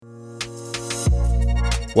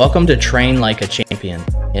Welcome to Train Like a Champion.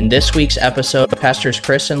 In this week's episode, Pastors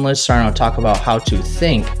Chris and Liz Sarno talk about how to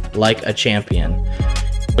think like a champion,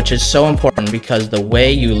 which is so important because the way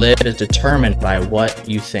you live is determined by what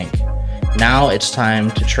you think. Now it's time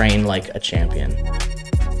to train like a champion.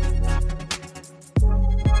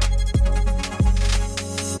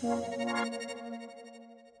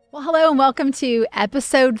 Well, hello and welcome to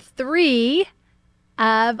episode 3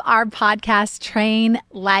 of our podcast, Train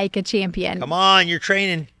Like a Champion. Come on, you're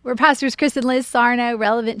training. We're Pastors Chris and Liz Sarno,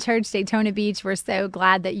 Relevant Church, Daytona Beach. We're so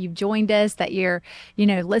glad that you've joined us, that you're,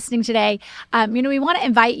 listening today. We want to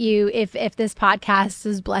invite you, if this podcast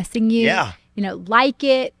is blessing you, like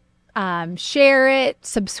it, share it,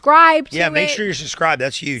 subscribe to it. Yeah, make sure you're subscribed.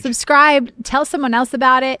 That's huge. Subscribe, tell someone else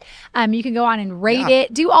about it. You can go on and rate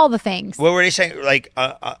it, do all the things. What were they saying? Like,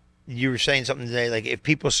 you were saying something today, like if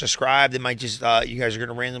people subscribe, they might just, you guys are going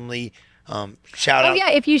to randomly shout out. Oh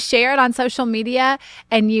yeah, if you share it on social media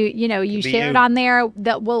and you share it on there,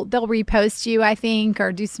 they'll repost you, I think,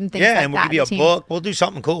 or do some things like that. Yeah, and we'll give you a book. We'll do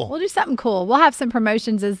something cool. We'll have some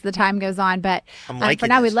promotions as the time goes on, but for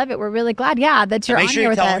now, we love it. We're really glad, that you're on here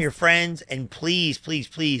with us. Make sure you tell your friends, and please, please,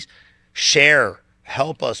 please share.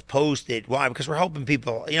 Help us post it. Why? Because we're helping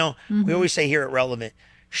people. We always say here at Relevant,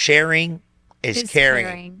 sharing is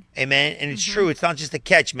caring. Amen. And it's true. It's not just a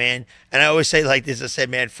catch, man. And I always say like this, I said,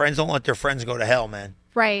 man, friends don't let their friends go to hell, man.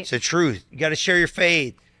 Right. It's the truth. You got to share your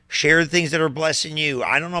faith. Share the things that are blessing you.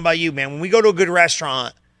 I don't know about you, man. When we go to a good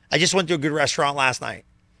restaurant, I just went to a good restaurant last night.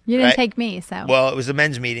 You didn't take me, so. Well, it was a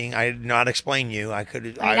men's meeting. I did not explain you. I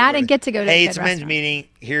didn't get to go to a good it's a men's meeting.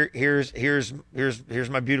 Here's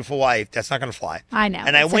my beautiful wife. That's not going to fly. I know.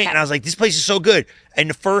 And I went and I was like, this place is so good.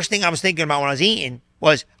 And the first thing I was thinking about when I was eating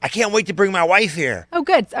was, I can't wait to bring my wife here. Oh,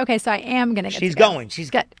 good. Okay, so I am going to get She's to go. going. She's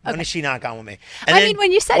good. When okay. is she not going with me? And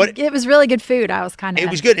when you said it was really good food, I was kind of... It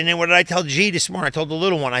was good. And then what did I tell G this morning? I told the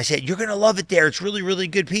little one, I said, you're going to love it there. It's really, really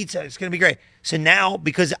good pizza. It's going to be great. So now,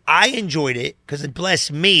 because I enjoyed it, because it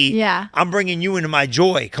blessed me, I'm bringing you into my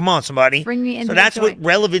joy. Come on, somebody. Bring me into So that's joy. what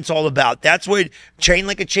Relevant's all about. That's what Train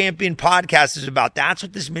Like a Champion podcast is about. That's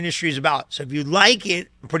what this ministry is about. So if you like it,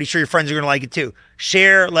 I'm pretty sure your friends are going to like it too.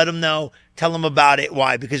 Share, let them know. Tell them about it.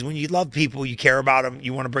 Why? Because when you love people, you care about them.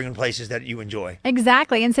 You want to bring them places that you enjoy.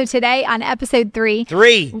 Exactly. And so today on episode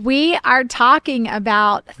 3, we are talking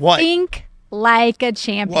about Think Like a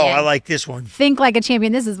Champion. Whoa, I like this one. Think Like a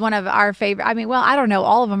Champion. This is one of our favorite. I don't know.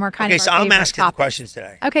 All of them are kind of our favorite. Okay, so I'm asking the questions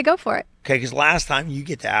today. Okay, go for it. Okay, because last time you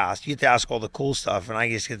get to ask all the cool stuff, and I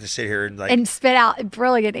just get to sit here and spit out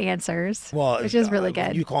brilliant answers. Well, which is really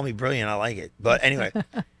good. You call me brilliant, I like it. But anyway,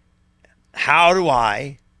 how do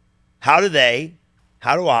I,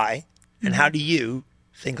 and how do you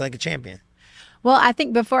think like a champion? Well, I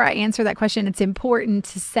think before I answer that question, it's important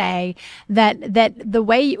to say that the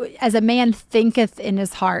way as a man thinketh in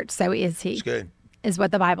his heart, so is he. It's good. Is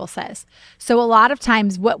what the Bible says. So a lot of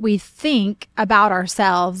times what we think about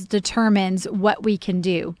ourselves determines what we can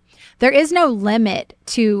do. There is no limit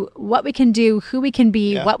to what we can do, who we can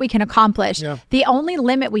be, what we can accomplish. Yeah. The only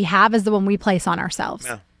limit we have is the one we place on ourselves.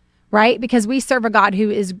 Yeah. Right? Because we serve a God who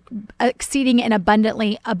is exceeding and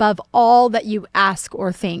abundantly above all that you ask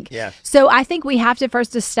or think. Yeah. So I think we have to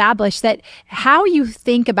first establish that how you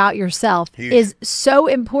think about yourself is so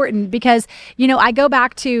important because, I go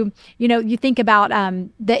back to, you think about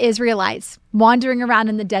the Israelites wandering around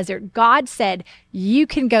in the desert. God said, you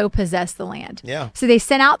can go possess the land. Yeah. So they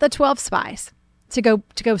sent out the 12 spies to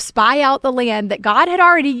go spy out the land that God had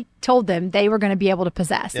already told them they were going to be able to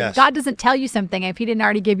possess. Yes. God doesn't tell you something if he didn't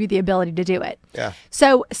already give you the ability to do it. Yeah.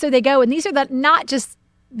 So they go, and these are not just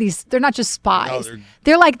spies. No,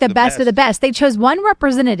 they're like the best of the best. They chose one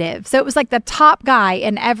representative. So it was like the top guy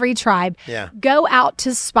in every tribe. Yeah. Go out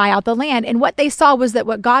to spy out the land. And what they saw was that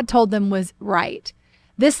what God told them was right.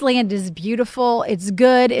 This land is beautiful. It's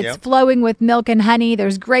good. It's flowing with milk and honey.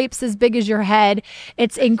 There's grapes as big as your head.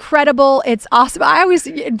 It's incredible. It's awesome. I always,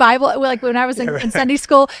 in Bible, like when I was in Sunday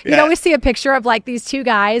school, you'd always see a picture of like these two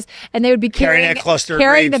guys and they would be carrying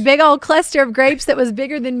the big old cluster of grapes that was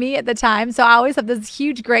bigger than me at the time. So I always have these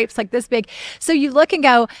huge grapes like this big. So you look and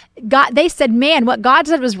go, God, they said, man, what God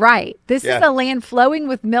said was right. This is a land flowing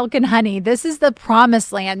with milk and honey. This is the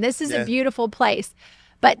promised land. This is a beautiful place.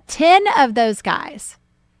 But 10 of those guys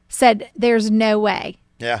said, there's no way.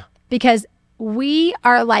 Yeah. Because we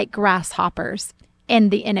are like grasshoppers in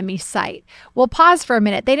the enemy's sight. Well, pause for a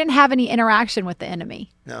minute. They didn't have any interaction with the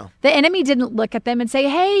enemy. No. The enemy didn't look at them and say,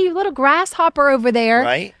 hey, you little grasshopper over there.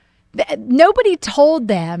 Right. Nobody told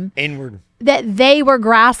them. Inward. that they were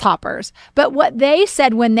grasshoppers. But what they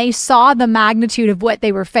said when they saw the magnitude of what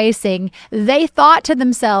they were facing, they thought to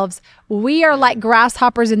themselves, we are like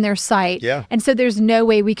grasshoppers in their sight. Yeah. And so there's no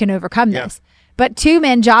way we can overcome this. But two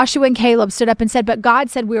men, Joshua and Caleb, stood up and said, but God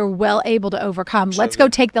said we were well able to overcome. Let's go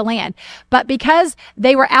take the land. But because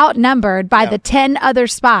they were outnumbered by the 10 other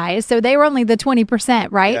spies, so they were only the 20%,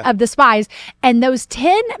 right, of the spies. And those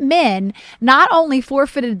 10 men not only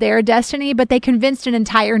forfeited their destiny, but they convinced an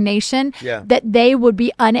entire nation that they would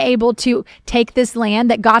be unable to take this land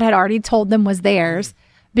that God had already told them was theirs.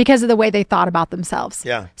 Because of the way they thought about themselves.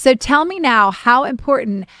 Yeah. So tell me now how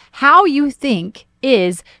important how you think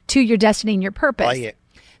is to your destiny and your purpose. Like it.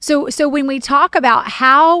 So when we talk about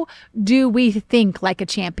how do we think like a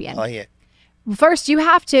champion? Like it. First, you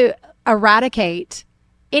have to eradicate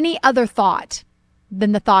any other thought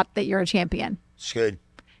than the thought that you're a champion. It's good.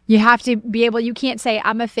 You have to be able, you can't say,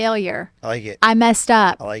 I'm a failure. I like it. I messed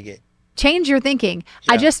up. I like it. Change your thinking.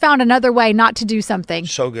 Yeah. I just found another way not to do something.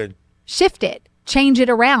 So good. Shift it. Change it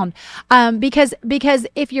around. Because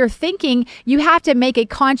if you're thinking, you have to make a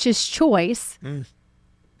conscious choice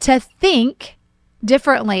to think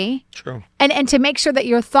differently. True. And to make sure that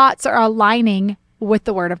your thoughts are aligning with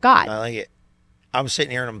the Word of God. I like it. I'm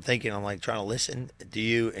sitting here and I'm thinking, I'm like trying to listen to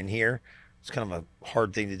you and hear. It's kind of a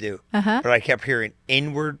hard thing to do. But I kept hearing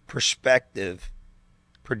inward perspective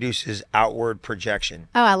produces outward projection.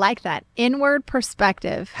 Oh, I like that. Inward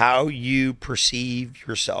perspective. How you perceive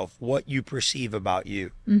yourself, what you perceive about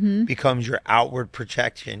you becomes your outward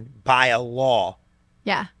projection by a law.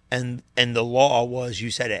 Yeah. And the law was, you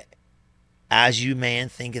said it, as you man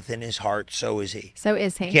thinketh in his heart, so is he. So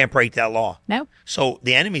is he. You can't break that law. No. So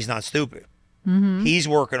the enemy's not stupid. He's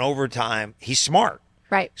working overtime. He's smart.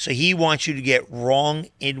 Right. So he wants you to get wrong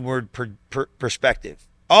inward perspective.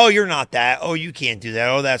 Oh, you're not that. Oh, you can't do that.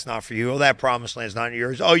 Oh, that's not for you. Oh, that promised land's not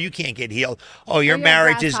yours. Oh, you can't get healed. Oh, your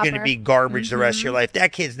marriage is going to be garbage the rest of your life.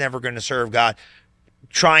 That kid's never going to serve God.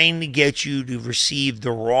 Trying to get you to receive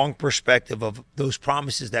the wrong perspective of those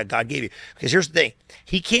promises that God gave you. Because here's the thing.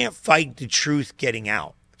 He can't fight the truth getting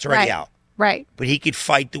out. It's already out. Right. But he could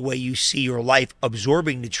fight the way you see your life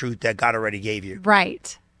absorbing the truth that God already gave you.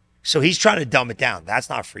 Right. So he's trying to dumb it down. That's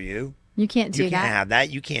not for you. You can't do that. You can't have that.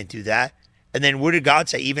 You can't do that. And then what did God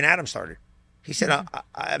say? Even Adam started. He said,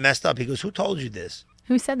 I messed up. He goes, who told you this?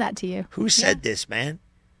 Who said that to you? Who said this, man?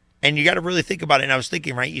 And you got to really think about it. And I was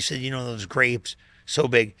thinking, right, you said, those grapes, so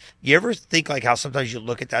big. You ever think like how sometimes you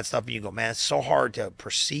look at that stuff and you go, man, it's so hard to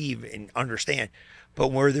perceive and understand.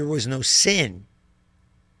 But where there was no sin,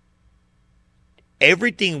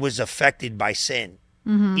 everything was affected by sin.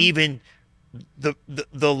 Even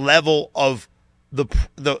the level of the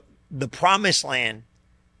promised land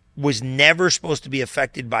was never supposed to be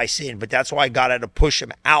affected by sin, but that's why God had to push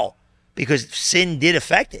him out, because sin did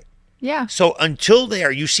affect it. Yeah. So until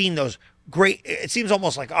there, you've seen those great, it seems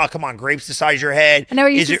almost like, oh, come on, grapes the size of your head. I know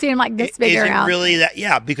you used to see them like this big around. Is it really that?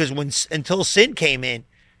 Yeah, because until sin came in,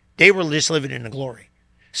 they were just living in the glory.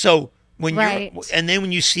 So when and then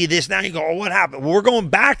when you see this now, you go, oh, what happened? Well, we're going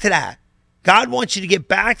back to that. God wants you to get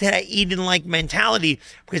back to that Eden-like mentality,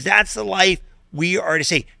 because that's the life we are to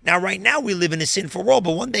say. Now, right now, we live in a sinful world,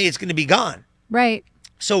 but one day it's going to be gone. Right.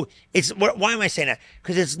 So why am I saying that?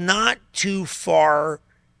 Because it's not too far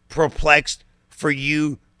perplexed for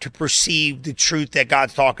you to perceive the truth that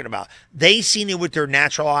God's talking about. They seen it with their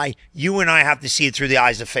natural eye. You and I have to see it through the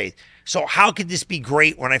eyes of faith. So how could this be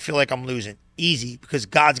great when I feel like I'm losing? Easy, because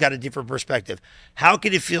God's got a different perspective. How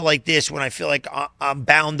could it feel like this when I feel like I'm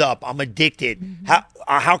bound up, I'm addicted?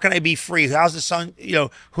 How can I be free? How's the Son,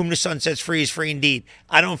 whom the Son sets free is free indeed.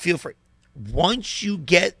 I don't feel free. Once you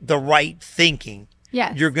get the right thinking,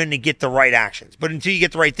 you're going to get the right actions. But until you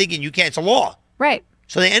get the right thinking, you can't. It's a law. Right.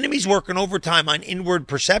 So the enemy's working overtime on inward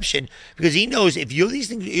perception, because he knows if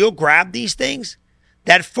you'll grab these things,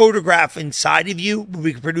 that photograph inside of you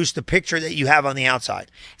will produce the picture that you have on the outside.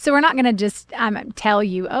 So we're not going to just tell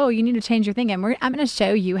you, oh, you need to change your thinking. I'm going to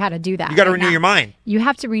show you how to do that. You got to renew your mind. You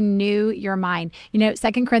have to renew your mind.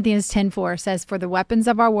 2 Corinthians 10:4 says, for the weapons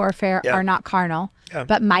of our warfare are not carnal,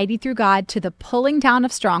 but mighty through God to the pulling down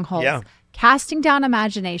of strongholds, casting down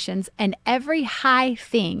imaginations, and every high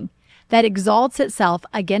thing that exalts itself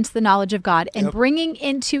against the knowledge of God, and bringing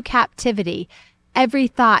into captivity every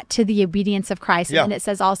thought to the obedience of Christ. And it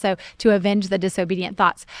says also to avenge the disobedient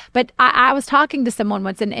thoughts. But I was talking to someone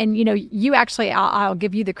once, and you actually, I'll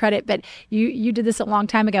give you the credit, but you did this a long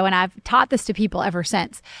time ago, and I've taught this to people ever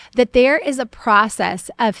since, that there is a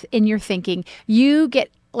process in your thinking. You get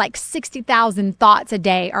like 60,000 thoughts a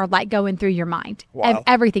day are like going through your mind. Wow.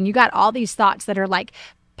 Everything. You got all these thoughts that are like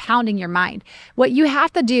pounding your mind. What you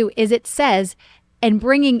have to do is, it says, and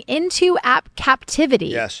bringing into captivity.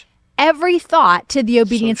 Yes. Every thought to the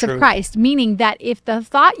obedience of Christ, meaning that if the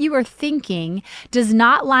thought you are thinking does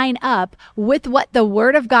not line up with what the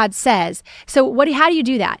Word of God says, so how do you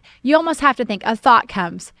do that? You almost have to think, a thought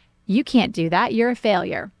comes, you can't do that, you're a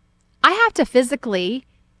failure. I have to physically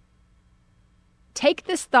take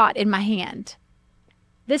this thought in my hand.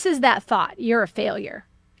 This is that thought, you're a failure.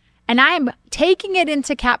 And I am taking it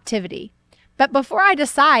into captivity. But before I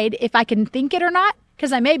decide if I can think it or not,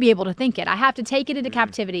 because I may be able to think it, I have to take it into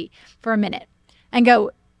captivity for a minute and go,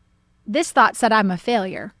 this thought said I'm a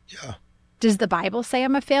failure. Yeah. Does the Bible say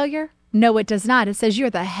I'm a failure? No, it does not. It says you're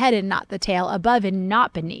the head and not the tail, above and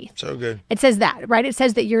not beneath. So good. It says that, right? It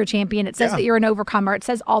says that you're a champion. It says that you're an overcomer. It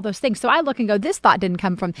says all those things. So I look and go, this thought didn't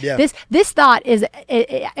come from this thought is,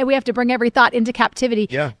 we have to bring every thought into captivity,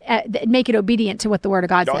 make it obedient to what the Word of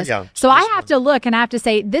God says. Yeah. So I have to look and I have to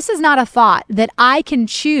say, this is not a thought that I can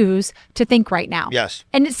choose to think right now. Yes.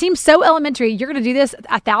 And it seems so elementary. You're going to do this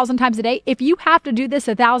 1,000 times a day. If you have to do this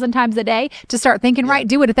 1,000 times a day to start thinking right,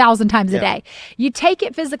 do it 1,000 times a day. You take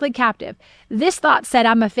it physically captive. This thought said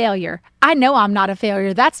I'm a failure. I know I'm not a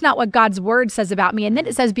failure. That's not what God's Word says about me. And then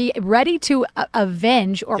it says be ready to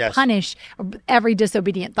avenge or punish every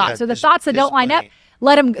disobedient thought. So the thoughts that don't line up,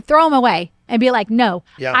 throw them away and be like, no,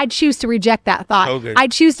 I choose to reject that thought. So I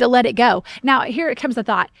choose to let it go. Now, here it comes the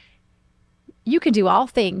thought. You can do all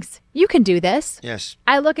things. You can do this. Yes.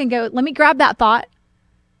 I look and go, let me grab that thought.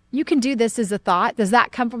 You can do this as a thought. Does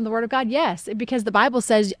that come from the Word of God? Yes, because the Bible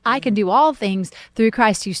says I can do all things through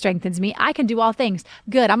Christ who strengthens me. I can do all things.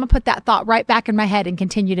 Good. I'm going to put that thought right back in my head and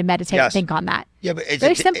continue to meditate and think on that. Yeah, but it's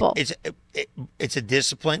very simple. It's a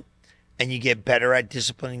discipline, and you get better at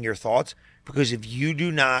disciplining your thoughts, because if you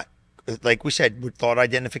do not, like we said, with thought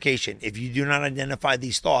identification, if you do not identify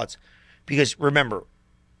these thoughts, because remember,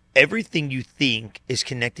 everything you think is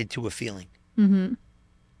connected to a feeling. Mm-hmm.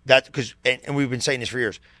 That's because, and we've been saying this for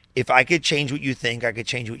years. If I could change what you think, I could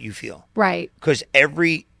change what you feel. Right. Because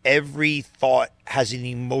every thought has an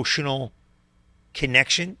emotional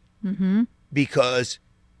connection, because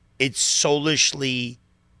it's soulishly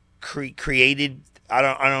created. I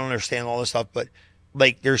don't understand all this stuff, but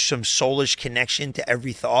like there's some soulish connection to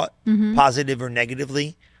every thought, positive or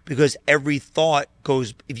negatively, because every thought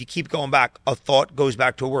goes. If you keep going back, a thought goes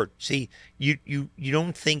back to a word. See, you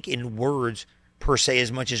don't think in words per se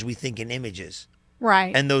as much as we think in images.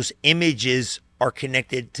 Right. And those images are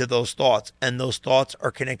connected to those thoughts, and those thoughts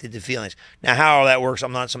are connected to feelings. Now, how that works,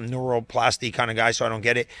 I'm not some neuroplasty kind of guy, so I don't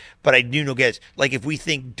get it. But I do know it. Like if we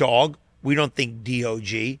think dog, we don't think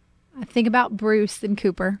D-O-G. I think about Bruce and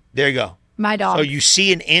Cooper. There you go. My dog. So you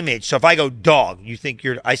see an image. So if I go dog, you think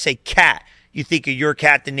I say cat. You think of your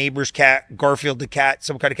cat, the neighbor's cat, Garfield the cat,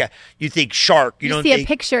 some kind of cat. You think shark. You don't see think, a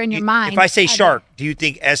picture in your mind. If I say shark, do you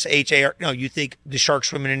think S-H-A-R? No, you think the shark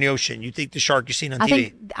swimming in the ocean. You think the shark you've seen on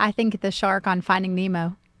TV. I think the shark on Finding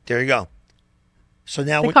Nemo. There you go. So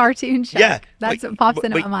now the cartoon shark. That's what pops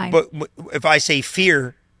into my mind. But if I say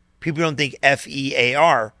fear, people don't think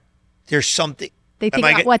F-E-A-R. There's something. They think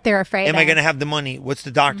about what they're afraid of. Am I going to have the money? What's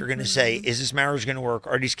the doctor going to say? Is this marriage going to work?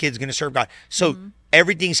 Are these kids going to serve God? So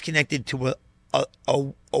everything's connected to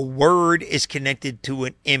a word is connected to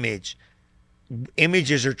an image.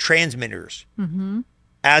 Images are transmitters.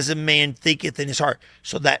 As a man thinketh in his heart.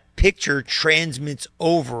 So that picture transmits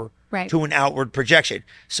over to an outward projection.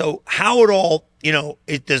 So how it all,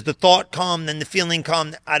 does the thought come, then the feeling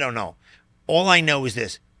come? I don't know. All I know is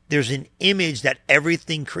this. There's an image that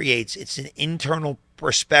everything creates. It's an internal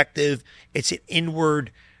perspective. It's an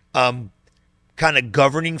inward kind of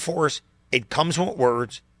governing force. It comes with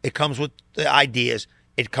words. It comes with the ideas.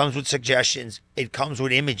 It comes with suggestions. It comes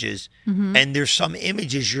with images. And there's some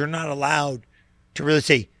images you're not allowed to really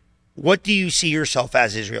say, what do you see yourself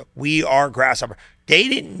as, Israel? We are grasshopper. They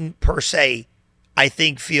didn't per se, I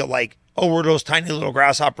think, feel like, oh, we're those tiny little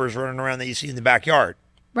grasshoppers running around that you see in the backyard.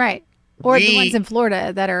 Right. Or the ones in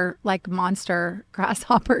Florida that are like monster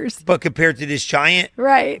grasshoppers. But compared to this giant,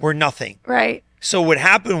 we're nothing. Right. So what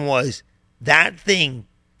happened was that thing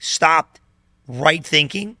stopped right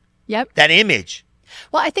thinking. Yep. That image.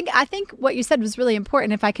 Well, I think what you said was really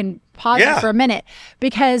important, if I can pause it for a minute,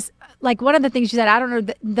 because like one of the things you said, I don't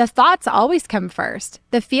know, the thoughts always come first.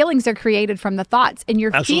 The feelings are created from the thoughts, and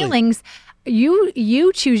your feelings,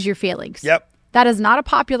 you choose your feelings. Yep. That is not a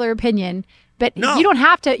popular opinion. But you don't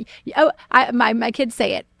have to. Oh, my kids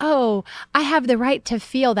say it. Oh, I have the right to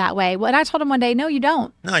feel that way. Well, and I told them one day, no, you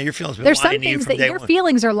don't. No, your feelings. There's some things that your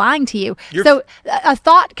feelings are lying to you. So a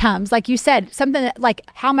thought comes, like you said, something that, like,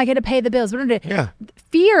 how am I going to pay the bills? Yeah.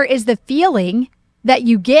 Fear is the feeling that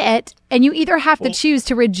you get, and you either have to choose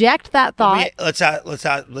to reject that thought. Let's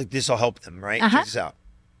like this will help them, right? Check this out.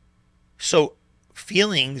 So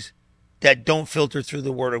feelings that don't filter through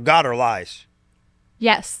the word of God are lies.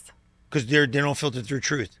 Yes. Because they don't filter through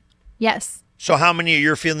truth. Yes. So how many of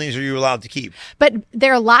your feelings are you allowed to keep? But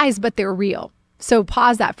they're lies, but they're real. So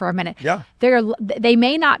pause that for a minute. Yeah. They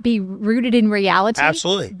may not be rooted in reality.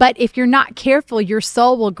 Absolutely. But if you're not careful, your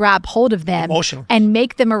soul will grab hold of them and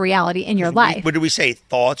make them a reality in your life. What do we say?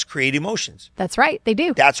 Thoughts create emotions. That's right. They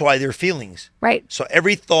do. That's why they're feelings. Right. So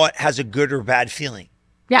every thought has a good or bad feeling.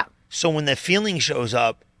 Yeah. So when the feeling shows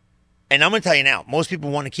up, and I'm going to tell you now, most people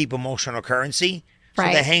want to keep emotional currency, so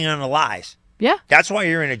they hang on to lies. Yeah. That's why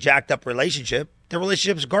you're in a jacked up relationship. The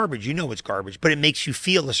relationship's garbage. You know it's garbage, but it makes you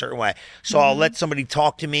feel a certain way. So I'll let somebody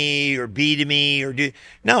talk to me or be to me or do.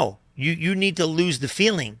 No, you need to lose the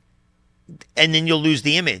feeling, and then you'll lose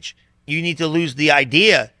the image. You need to lose the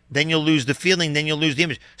idea, then you'll lose the feeling, then you'll lose the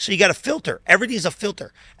image. So you got to filter. Everything's a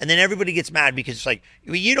filter. And then everybody gets mad because it's like,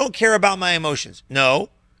 you don't care about my emotions. No,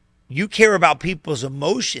 you care about people's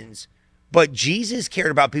emotions. But Jesus cared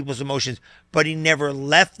about people's emotions, but he never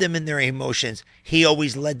left them in their emotions. He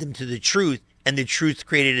always led them to the truth, and the truth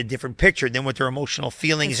created a different picture than what their emotional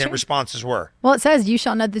feelings and responses were. Well, it says you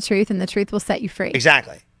shall know the truth, and the truth will set you free.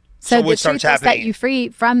 Exactly. So the truth will set you free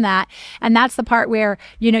from that. And that's the part where,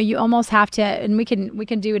 you almost have to, and we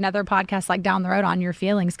can do another podcast like down the road on your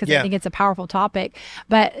feelings, because I think it's a powerful topic.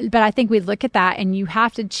 But I think we look at that, and you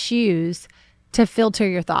have to choose to filter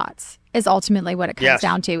your thoughts. Is ultimately what it comes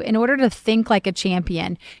down to. In order to think like a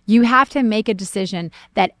champion, you have to make a decision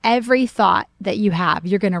that every thought that you have,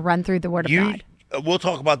 you're going to run through the Word of God. We'll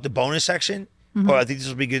talk about the bonus section. Oh, I think this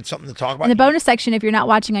will be good, something to talk about. In the bonus section, if you're not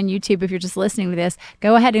watching on YouTube, if you're just listening to this,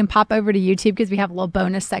 go ahead and pop over to YouTube, because we have a little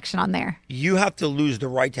bonus section on there. You have to lose the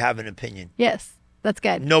right to have an opinion. Yes. That's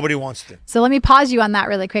good. Nobody wants to. So let me pause you on that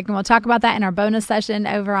really quick, and we'll talk about that in our bonus session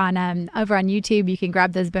over on YouTube. You can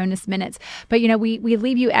grab those bonus minutes. But we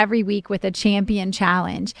leave you every week with a champion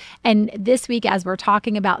challenge. And this week, as we're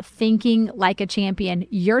talking about thinking like a champion,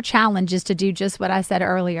 your challenge is to do just what I said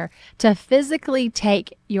earlier, to physically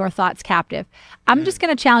take your thoughts captive. I'm just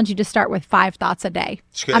going to challenge you to start with 5 thoughts a day.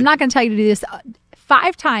 I'm not going to tell you to do this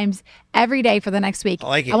 5 times every day for the next week. I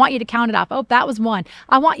like it. I want you to count it off. Oh, that was 1.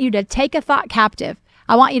 I want you to take a thought captive.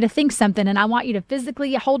 I want you to think something, and I want you to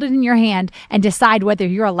physically hold it in your hand and decide whether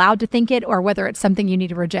you're allowed to think it or whether it's something you need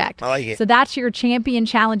to reject. I like it. So that's your champion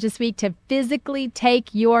challenge this week, to physically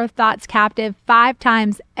take your thoughts captive 5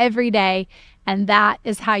 times every day. And that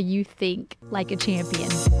is how you think like a champion.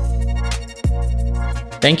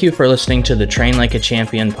 Thank you for listening to the Train Like a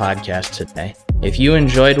Champion podcast today. If you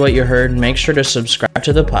enjoyed what you heard, make sure to subscribe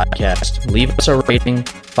to the podcast, leave us a rating,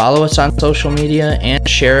 follow us on social media, and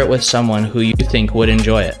share it with someone who you think would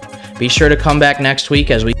enjoy it. Be sure to come back next week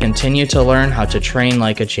as we continue to learn how to train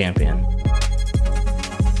like a champion.